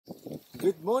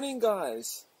Good morning,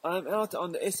 guys. I'm out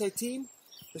on the S18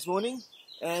 this morning,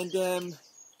 and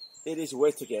it is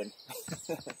wet again.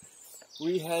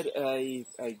 We had a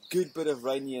good bit of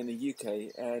rain here in the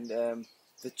UK, and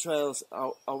the trails,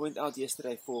 I went out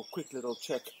yesterday for a quick little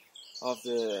check of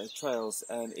the trails,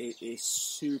 and it is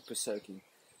super soaking.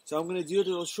 So I'm going to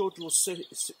do a short little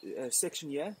section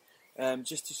here,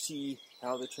 just to see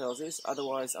how the trails is.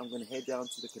 Otherwise, I'm going to head down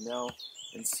to the canal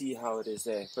and see how it is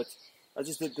there. But I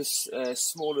just did this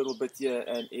small little bit here,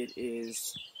 and it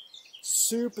is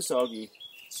super soggy.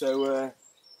 So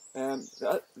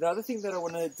the other thing that I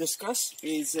want to discuss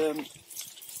is I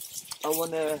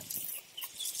want to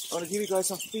give you guys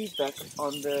some feedback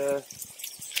on the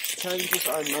changes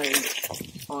I made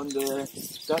on the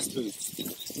dust boots.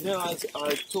 You know, I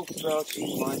talked about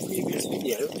in my previous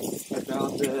video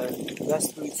about the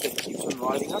dust boots that keeps on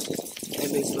riding up,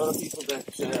 and there's a lot of people that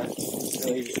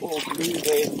they all glue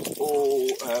them, or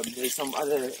there's some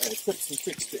other tips and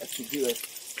tricks to actually do it.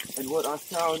 And what I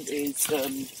found is,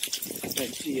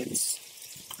 actually it's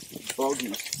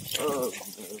boggy. Oh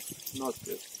no, not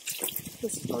good.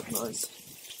 This is not nice.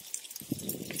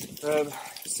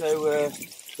 So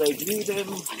they glue them,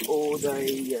 or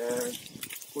they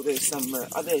or there's some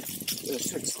other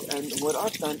tricks. And what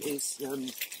I've done is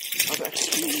I've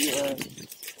actually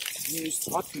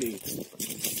used hot glue.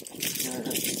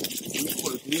 We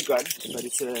call it glue gun, but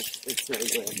it's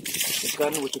a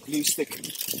gun with a glue stick.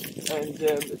 And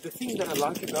the thing that I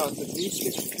like about the glue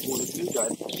stick, or the glue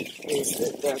gun, is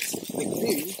that the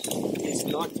glue is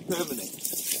not permanent.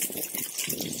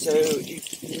 So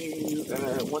if you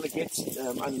want to get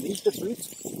underneath the boot,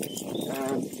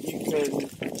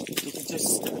 you can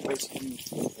just basically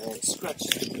scratch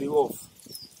the glue off.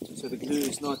 So the glue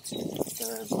is not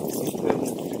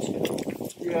permanent.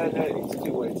 Yeah, no, it's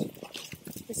too wet.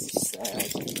 This is sad.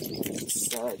 This is a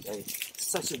sad day. It's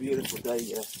such a beautiful day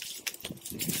here.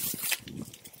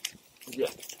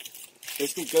 Yeah.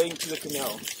 Let's get going to the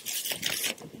canal.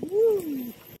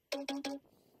 Woo!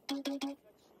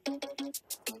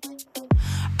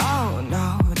 Oh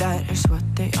no, that is what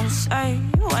they all say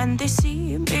when they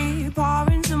see me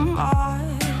pouring some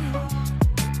oil.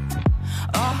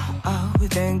 Oh,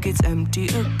 then gets empty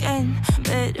again.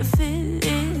 Better fill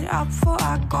it up before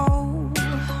I go.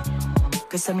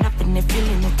 Cause I'm loving it,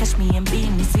 feeling it, touch me and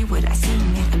being it. See what I see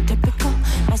in it, I'm typical.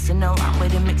 Messing around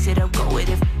with it, mix it up, go with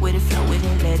it, flow with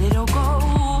it, let it all go.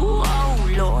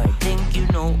 Oh Lord, think you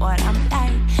know what I'm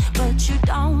like, but you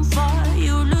don't fall,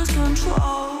 you lose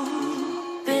control.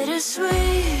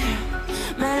 Bittersweet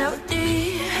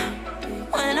melody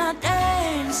when I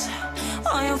dance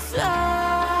on your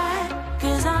fly.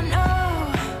 Cause I know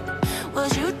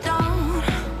what you don't,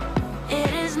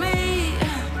 it is me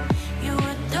you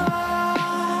adore.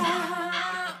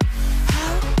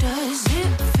 How does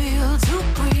it feel to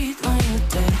breathe when you're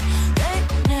dead? They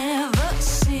never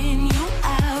seen you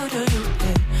out of your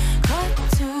bed. Cut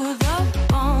to the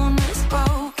bone, it's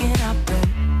broken, I bet.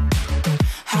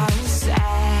 How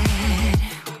sad.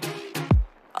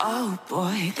 Oh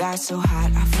boy, got so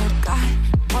hot I forgot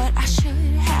what I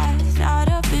should have thought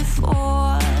of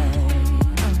before.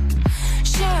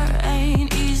 Sure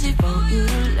ain't easy for you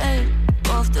to let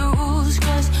go of the rules,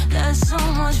 cause that's so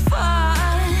much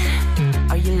fun.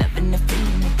 Are you loving the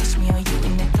feeling it? Touch me, are you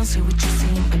in it? Don't see what you're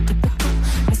seeing, but typical.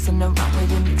 Messing around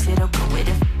with it, mix it up, go with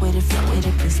it, flow with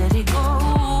it, please let it go.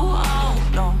 Oh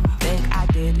no, think I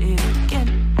did it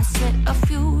again. I said a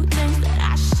few things that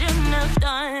I shouldn't have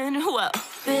done. Well,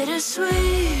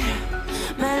 bittersweet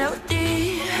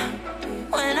melody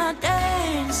when I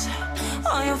dance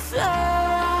on your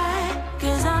fly.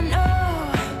 Cause I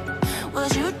know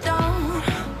what you don't,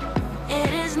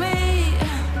 it is me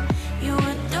you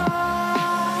adore.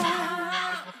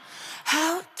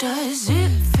 How does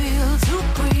it feel to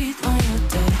breathe when you're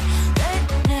dead? They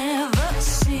never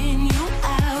seen you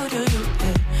out of your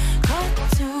bed. Cut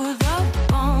to the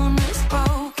bone, it's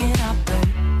broken, I bet.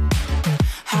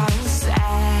 How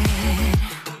sad.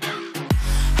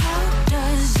 How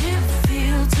does it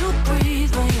feel to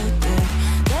breathe when you're dead?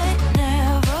 They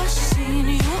never seen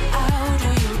you out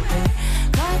of your bed.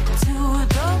 Cut to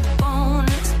the bone,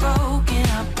 it's broken,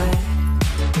 I bet.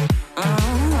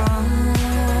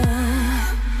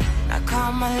 Now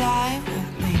come alive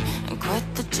with me and quit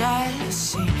the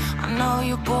jealousy. I know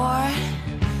you're bored,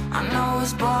 I know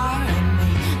it's boring me.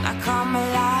 Now come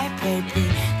alive, baby,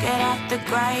 get out the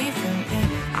grave and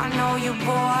I know you're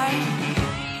bored.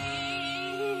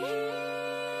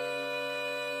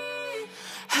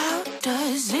 How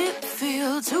does it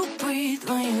feel to breathe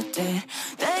when you're dead?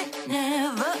 They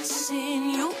never seen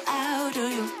you out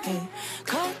of your bed.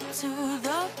 Cut to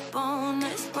the bone,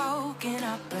 it's broken,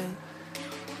 I bet.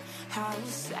 how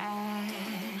sad.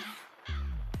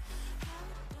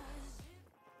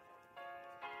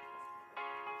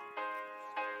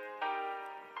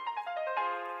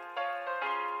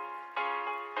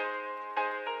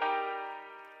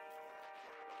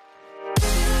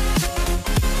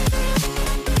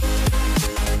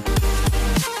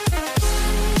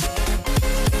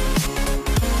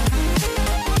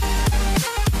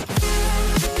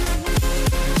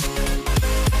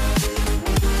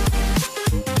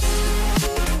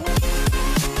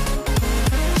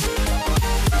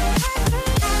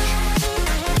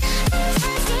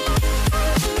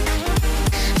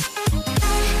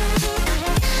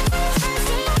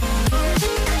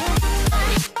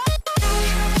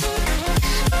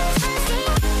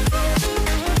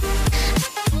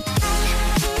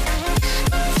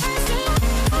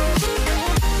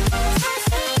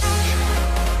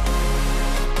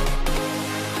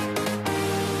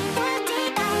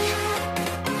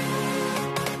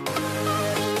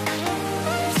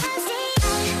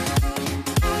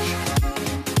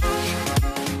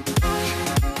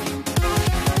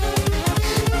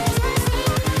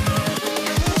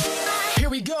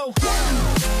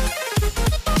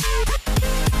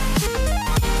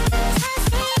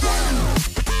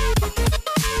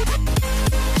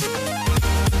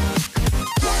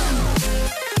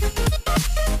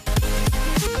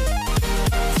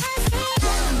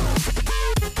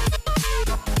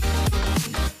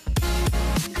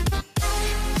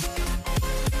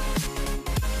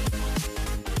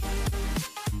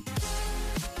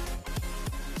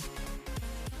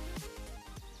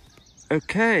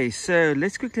 Okay, so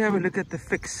let's quickly have a look at the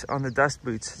fix on the dust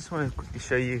boots. Just want to quickly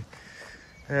show you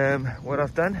what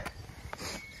I've done.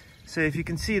 So if you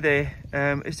can see there,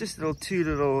 it's just two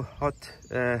little hot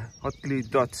glue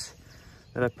dots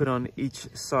that I put on each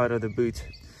side of the boot.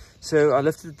 So I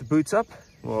lifted the boots up,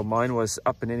 well mine was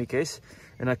up in any case,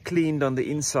 and I cleaned on the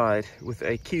inside with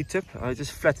a Q-tip. I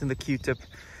just flattened the Q-tip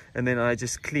and then I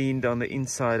just cleaned on the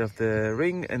inside of the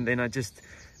ring, and then I just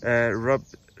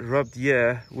rubbed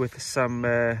here with some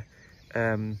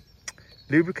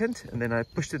lubricant, and then I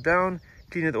pushed it down,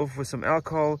 cleaned it off with some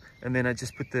alcohol, and then I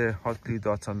just put the hot glue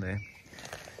dots on there.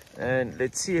 And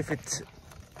let's see if it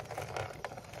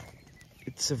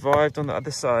survived on the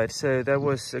other side. So that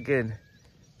was again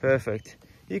perfect.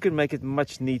 You can make it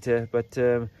much neater, but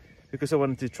because I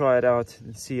wanted to try it out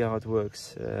and see how it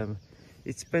works,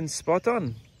 it's been spot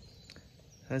on,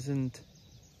 hasn't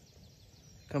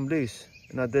come loose.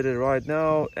 And I did it right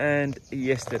now and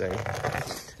yesterday.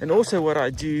 And also what I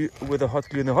do with the hot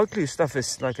glue, and the hot glue stuff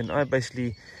is like, and I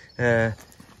basically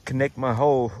connect my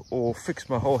whole, or fix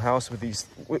my whole house with these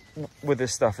with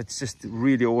this stuff. It's just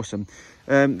really awesome.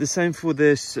 The same for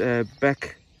this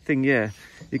back thing here.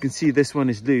 You can see this one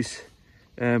is loose.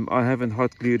 I haven't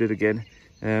hot glued it again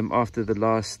after the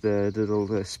last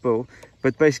little spill,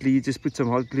 but basically you just put some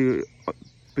hot glue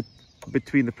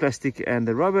between the plastic and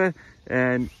the rubber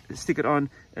and stick it on,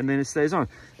 and then it stays on.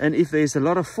 And if there's a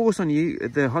lot of force on you,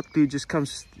 the hot glue just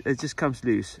comes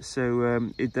loose, so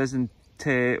it doesn't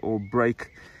tear or break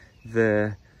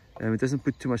the it doesn't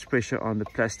put too much pressure on the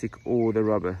plastic or the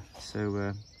rubber.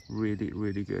 So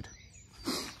really good.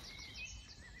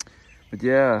 But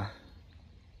yeah,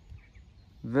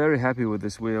 very happy with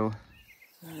this wheel.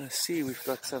 See, we've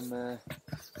got some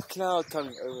cloud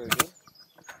coming over again.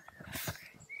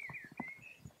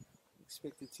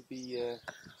 Expect it to be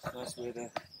nice weather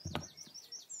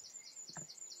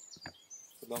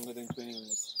for longer than 20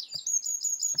 minutes.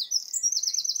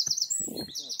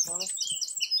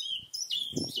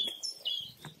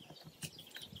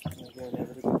 I'm going to have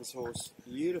a look at this horse.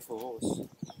 Beautiful horse.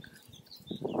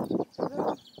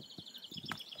 Hello.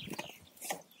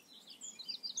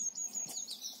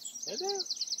 Hello.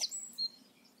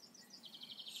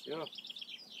 Sure.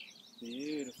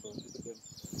 Beautiful. Look at them.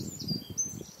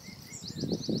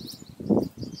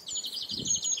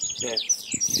 Yeah.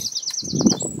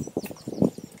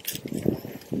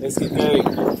 Let's get going.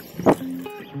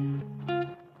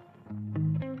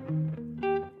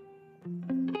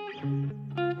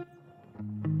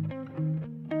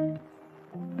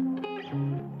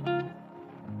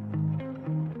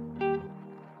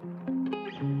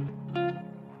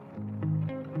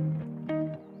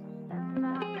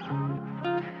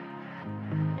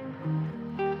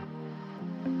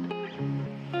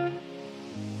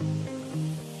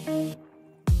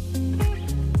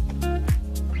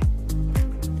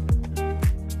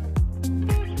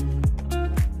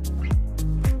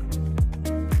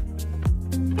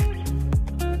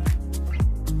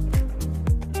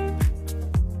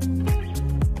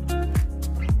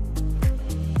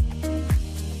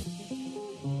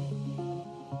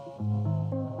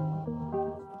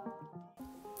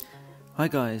 Hi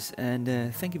guys, and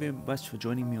thank you very much for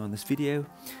joining me on this video,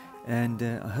 and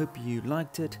I hope you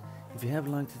liked it. If you have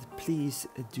liked it, please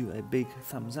do a big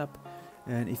thumbs up,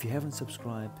 and if you haven't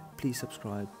subscribed, please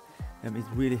subscribe. It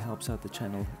really helps out the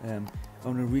channel. I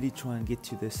want to really try and get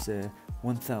to this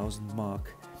 1000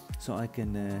 mark so I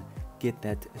can get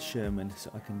that Sherman, so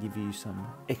I can give you some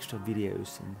extra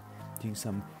videos and doing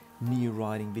some new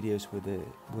riding videos with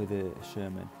the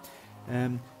Sherman.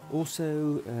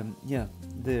 Yeah,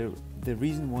 the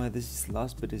reason why this is the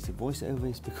last bit is a voiceover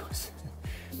is because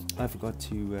I forgot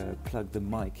to plug the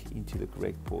mic into the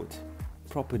correct port.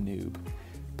 Proper noob.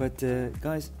 But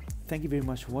guys, thank you very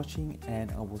much for watching,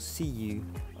 and I will see you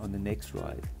on the next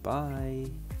ride. Bye.